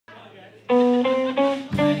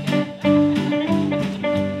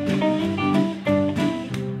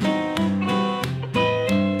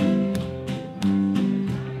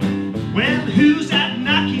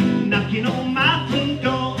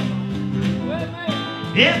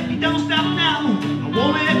If you don't stop now, I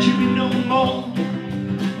won't let you in no more.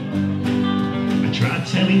 I tried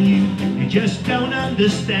telling you, you just don't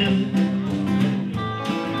understand.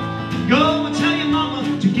 Go and tell your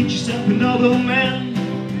mama to get yourself another man.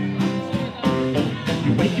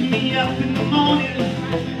 You're waking me up in the morning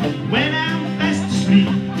when I'm fast asleep.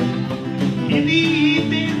 In the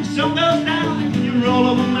evening, the sun goes down, you're all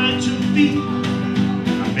over my 2 feet.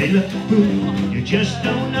 I may look a fool, you just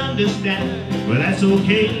don't understand. Well, that's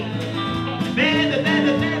okay. Baby,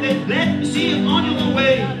 baby, baby, let me see you on your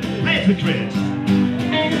way. Play it for Chris.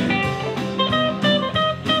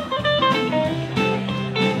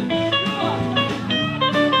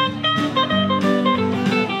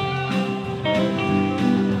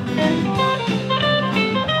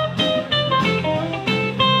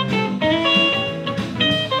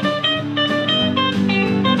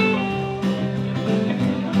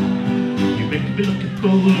 Looking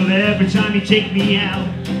full every time you take me out.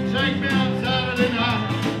 Take me out Saturday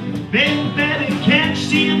night. Baby, baby, can't you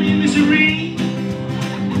see I'm in misery?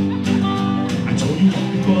 I told you once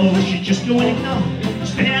before, we should just go and ignore.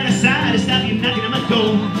 Stand aside and stop you knocking on my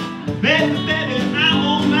door. Baby, baby, I'm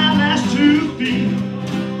on my last 2 feet.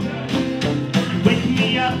 You wake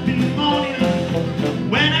me up in the morning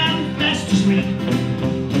when I'm fast asleep.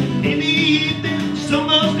 In the evening, the sun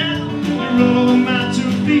goes down, you're all over my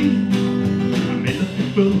 2 feet.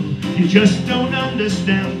 You just don't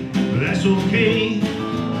understand, but that's okay.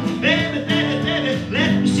 Baby, baby, baby,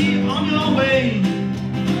 let me see you on your way.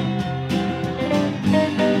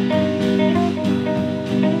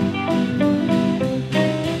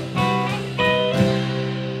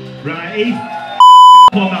 Right,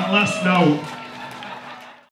 on that last note.